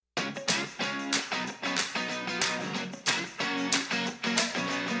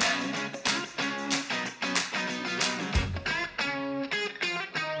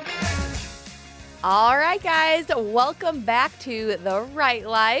All right, guys, welcome back to The Right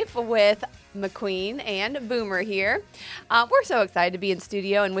Life with McQueen and Boomer here. We're so excited to be in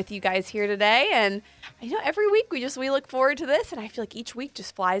studio and with you guys here today. And every week we look forward to this, and I feel like each week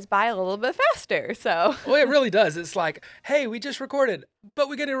just flies by a little bit faster. So Well, it really does. It's like, hey, we just recorded, but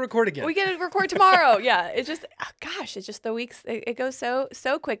we get to record again. we get to record tomorrow. Yeah, it's just, it's just the weeks. It goes so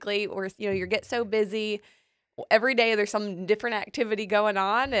quickly. You get so busy. Every day there's some different activity going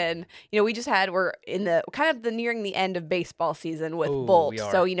on, and we're in nearing the end of baseball season with Bolt. We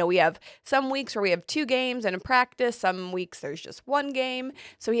are. So we have some weeks where we have 2 games and a practice. Some weeks there's just 1 game.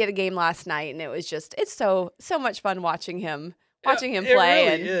 So he had a game last night, and it's so much fun watching him play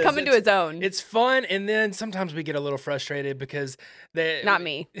really and come into his own. It's fun, and then sometimes we get a little frustrated because Not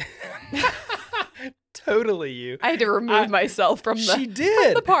me. Totally you. I had to remove myself from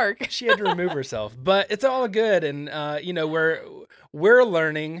the park. She had to remove herself, but it's all good, and we're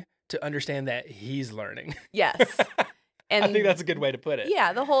learning to understand that he's learning. Yes. And I think that's a good way to put it.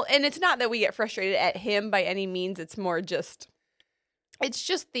 Yeah, and it's not that we get frustrated at him by any means. It's more just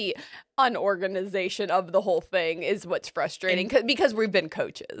the unorganization of the whole thing is what's frustrating because we've been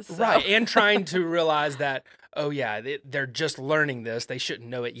coaches. So. Right, and trying to realize that, they're just learning this. They shouldn't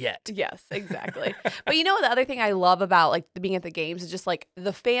know it yet. Yes, exactly. But the other thing I love about being at the games is just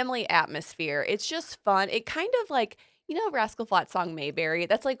the family atmosphere. It's just fun. It kind of Rascal Flatts song Mayberry.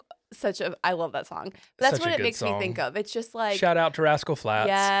 That's I love that song. That's Such what a it good makes song. me think of. It's just Shout out to Rascal Flatts.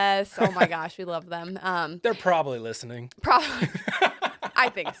 Yes. Oh my gosh, we love them. They're probably listening. Probably. I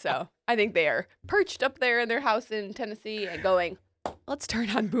think so. I think they are perched up there in their house in Tennessee and going, let's turn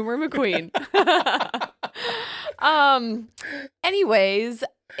on Boomer McQueen. Anyways,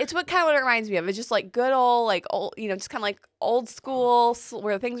 it's what it reminds me of. It's just good old, just kind of old school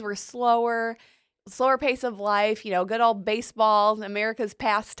where things were slower pace of life, good old baseball, America's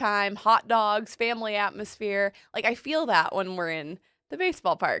pastime, hot dogs, family atmosphere. I feel that when we're in the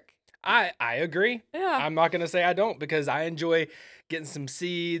baseball park. I agree. Yeah. I'm not going to say I don't, because I enjoy getting some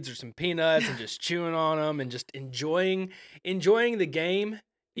seeds or some peanuts and just chewing on them and just enjoying the game,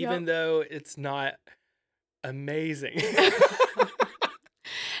 even though it's not amazing.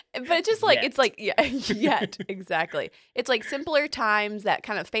 But it's just yet, exactly. It's simpler times, that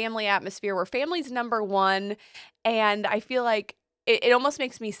kind of family atmosphere where family's number one. And I feel like it almost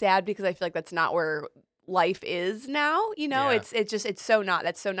makes me sad because I feel like that's not where life is now. Yeah. It's so not,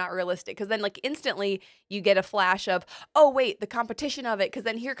 that's so not realistic. Cause then instantly you get a flash of, oh wait, the competition of it. Cause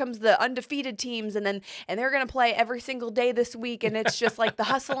then here comes the undefeated teams and they're going to play every single day this week. And it's just the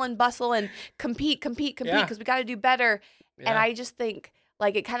hustle and bustle and compete. Yeah. Cause we got to do better. Yeah. And I just think,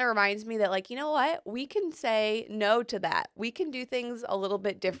 it kind of reminds me that, you know what? We can say no to that. We can do things a little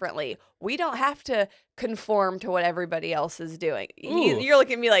bit differently. We don't have to conform to what everybody else is doing. You're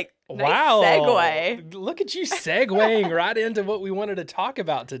looking at me like, nice wow, segue. Look at you segueing right into what we wanted to talk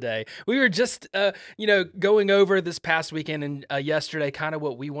about today. We were just, going over this past weekend and yesterday kind of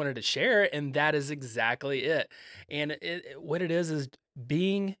what we wanted to share, and that is exactly it. And what it is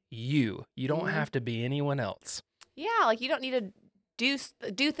being you. You don't have to be anyone else. Yeah, you don't need to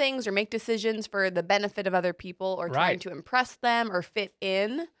do things or make decisions for the benefit of other people or trying to impress them or fit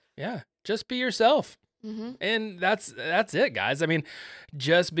in. Yeah, just be yourself. Mm-hmm. And that's it, guys. I mean,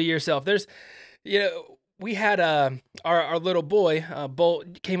 just be yourself. There's, we had our little boy,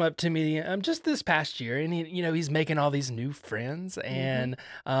 Bolt, came up to me just this past year, and he's making all these new friends and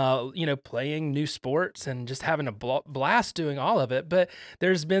playing new sports and just having a blast doing all of it. But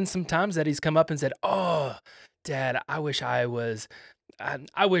there's been some times that he's come up and said, "Oh, Dad, I wish I was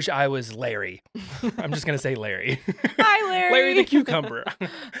Larry." I'm just going to say Larry. Hi, Larry. Larry the cucumber.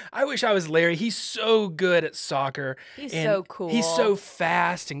 I wish I was Larry. He's so good at soccer. He's so cool. He's so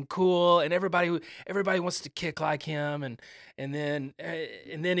fast and cool, and everybody wants to kick like him. And then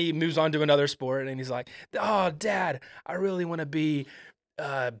he moves on to another sport, and he's like, "Oh, Dad, I really want to be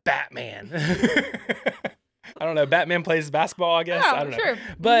Batman." I don't know. Batman plays basketball, I guess. Oh, I don't know. Sure.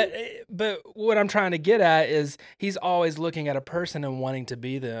 But what I'm trying to get at is he's always looking at a person and wanting to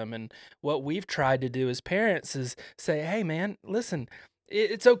be them. And what we've tried to do as parents is say, "Hey, man, listen,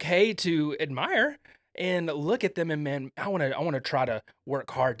 it's okay to admire and look at them, and man, I want to try to work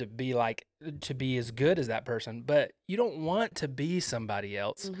hard to be as good as that person. But you don't want to be somebody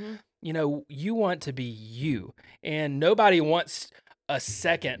else. Mm-hmm. You want to be you, and nobody wants a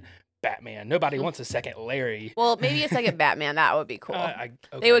second Batman. Nobody wants a second Larry." Well, maybe a second Batman. That would be cool.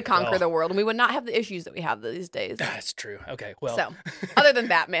 They would conquer the world, and we would not have the issues that we have these days. That's true. Okay, well. So, other than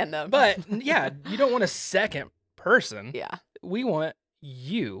Batman, though. But, yeah, you don't want a second person. Yeah. We want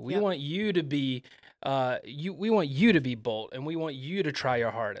you. We want you to be we want you to be bold, and we want you to try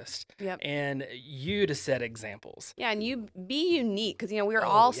your hardest, Yep. and you to set examples. Yeah, and you be unique because we're Oh,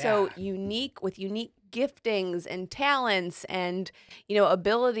 all so yeah. unique with unique giftings and talents and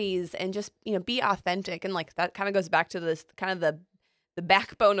abilities, and just be authentic. And like that kind of goes back to this kind of the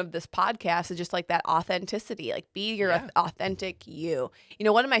backbone of this podcast is just like that authenticity. Like be your Yeah. authentic you.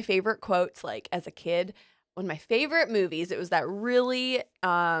 One of my favorite quotes, like as a kid, one of my favorite movies. It was that really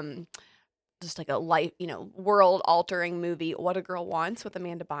just like a life, world altering movie, What a Girl Wants with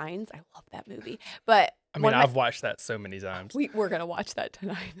Amanda Bynes. I love that movie. But I one mean, of my I've watched that so many times. we're gonna watch that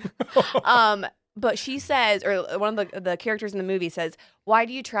tonight. But she says, or one of the characters in the movie says, "Why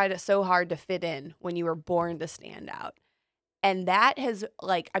do you try so hard to fit in when you were born to stand out?" And that has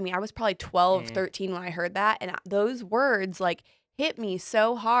I was probably 12, Mm. 13 when I heard that, and those words like hit me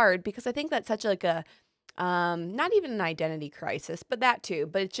so hard because I think that's such like a not even an identity crisis, but that too.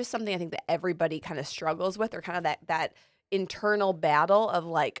 But it's just something I think that everybody kind of struggles with, or kind of that internal battle of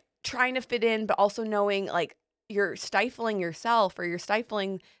like trying to fit in, but also knowing like you're stifling yourself, or you're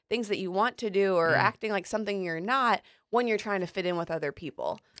stifling things that you want to do, or Mm. acting like something you're not when you're trying to fit in with other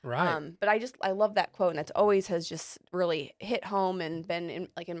people. Right. But I love that quote, and it's always has just really hit home and been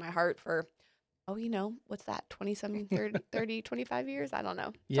in my heart for, what's that, 20 something, 30, 25 years? I don't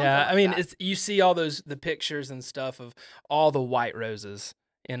know. Yeah, Something I mean, like that. it's you see all the pictures and stuff of all the white roses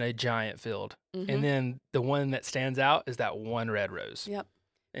in a giant field, Mhm. and then the one that stands out is that one red rose. Yep.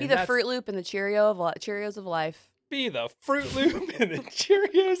 Be And the that's Fruit Loop and the Cheerios of life. be the Fruit Loop and the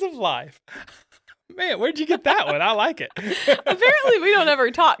Cheerios of life. Man, where'd you get that one? I like it. Apparently, we don't ever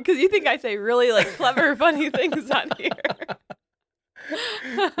talk because you think I say really like clever, funny things on here.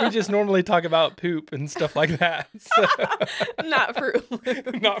 We just normally talk about poop and stuff like that. So. Not Fruit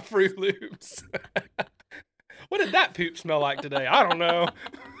Loop. Not Fruit Loops. What did that poop smell like today? I don't know.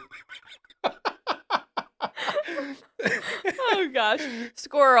 Oh gosh,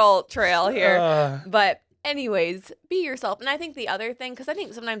 squirrel trail here. Uh, But anyways, be yourself. And I think the other thing, because I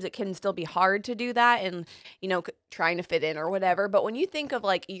think sometimes it can still be hard to do that, and trying to fit in or whatever. But when you think of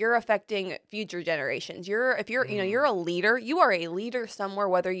like you're affecting future generations, if you're you're a leader, you are a leader somewhere,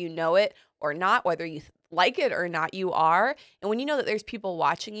 whether you know it or not, whether you like it or not, you are. And when you know that there's people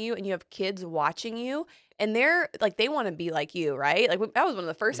watching you, and you have kids watching you, and they're like they want to be like you, right? Like that was one of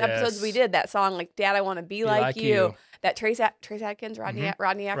the first episodes we Yes. did. That song, like "Dad, I Want to Be like you." That Trace Atkins, Rodney Atkins.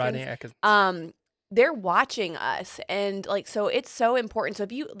 Rodney Atkins. They're watching us, and like so it's so important. So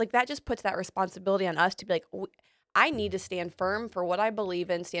if you like that, just puts that responsibility on us to be like, I need to stand firm for what I believe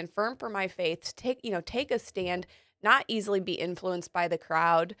in, stand firm for my faith, take a stand, not easily be influenced by the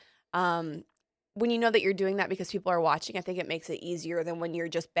crowd. When you know that you're doing that because people are watching, I think it makes it easier than when you're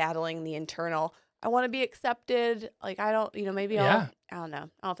just battling the internal, I want to be accepted. Like I don't, maybe Yeah. I don't know. I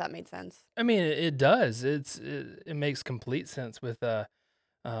don't know if that made sense. I mean, it does. It makes complete sense with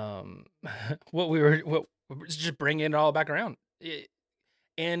what we're just bringing it all back around.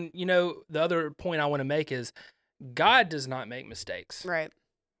 And the other point I want to make is God does not make mistakes. Right.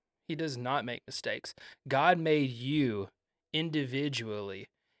 He does not make mistakes. God made you individually,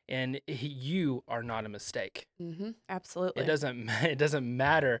 and you are not a mistake. Mm-hmm. Absolutely. It doesn't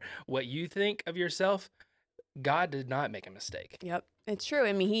matter what you think of yourself. God did not make a mistake. Yep, it's true.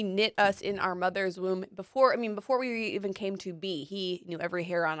 I mean, he knit us in our mother's womb before we even came to be. He knew every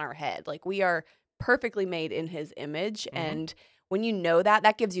hair on our head. Like we are perfectly made in his image. Mhm. And when you know that,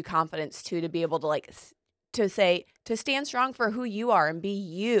 that gives you confidence too, to be able to to stand strong for who you are and be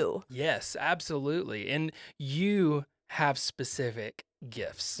you. Yes, absolutely. And you have specific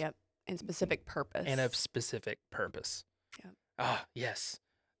gifts. Yep. And specific purpose. And a specific purpose. Yep. Ah, yes.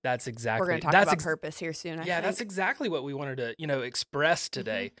 That's exactly. We're going to talk that's about purpose here soon. I think. that's exactly what we wanted to, express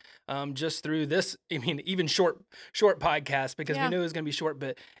today. Just through this, I mean, even short podcast, because we Yeah. knew it was going to be short,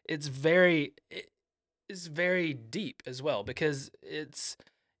 but it's very deep as well, because it's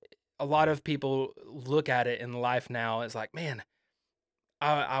a lot of people look at it in life now as like, man,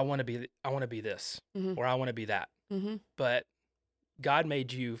 I want to be this, Mhm. or I want to be that. Mm-hmm. But God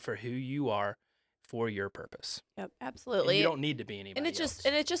made you for who you are, for your purpose. Yep. And Absolutely. you don't need to be anybody And it's else.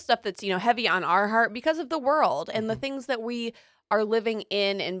 just stuff that's heavy on our heart because of the world and the Mhm. things that we are living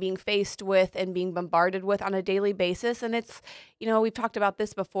in and being faced with and being bombarded with on a daily basis. And it's we've talked about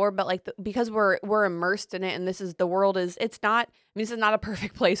this before, but like because we're immersed in it, and this is this is not a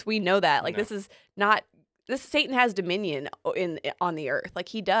perfect place. We know that. Like No. Satan has dominion on the earth, like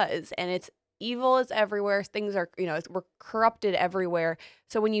he does, and it's evil is everywhere. Things are we're corrupted everywhere.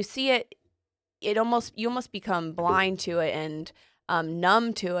 So when you see it, you almost become blind to it, and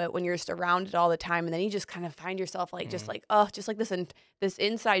numb to it when you're just around it all the time, and then you just kind of find yourself like just like just like this and this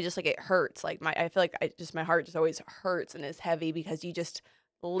inside, just like it hurts. Like I feel like my heart just always hurts and is heavy because you just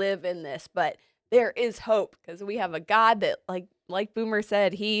live in this. But there is hope because we have a God that like Boomer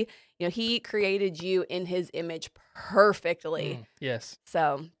said, he created you in his image perfectly. Yes.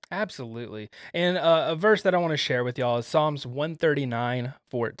 So Absolutely. And a verse that I want to share with y'all is Psalms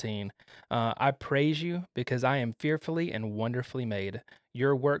 139:14. I praise you because I am fearfully and wonderfully made.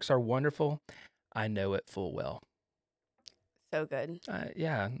 Your works are wonderful. I know it full well. so good.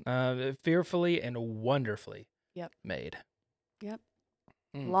 Fearfully and wonderfully Yep. made. Yep.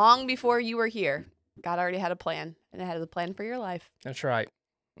 Mm. Long before you were here, God already had a plan, and it had a plan for your life. That's right.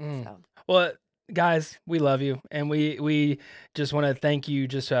 So Well, guys, we love you, and we just want to thank you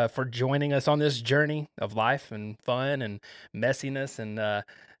just for joining us on this journey of life and fun and messiness,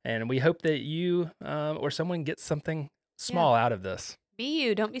 and we hope that you or someone gets something small out of this. be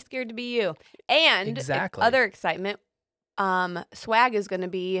you. Don't be scared to be you. And Exactly. other excitement. Swag is going to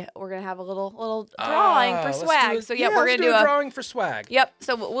be. We're going to have a little drawing for swag. So we're going to do a drawing for swag. Yep.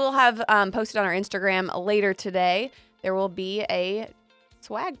 So we'll have posted on our Instagram later today. There will be a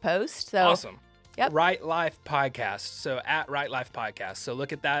swag post. So Awesome. Yep. Right Life Podcast. So at Right Life Podcast. So look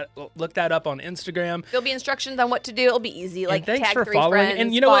that up on Instagram. There'll be instructions on what to do. It'll be easy. Like And thanks tag for 3 following. friends,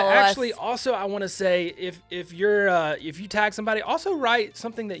 And you know what? follow us. Actually, also I want to say if you tag somebody, also write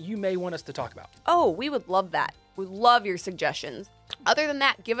something that you may want us to talk about. Oh, we would love that. We love your suggestions. Other than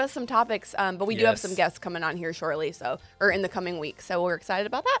that, give us some topics. But we do have some guests coming on here shortly, or in the coming weeks. So we're excited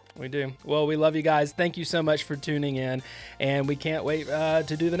about that. We do. Well, we love you guys. Thank you so much for tuning in, and we can't wait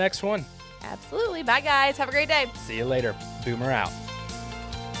to do the next one. Absolutely. Bye, guys. Have a great day. See you later. Boomer out.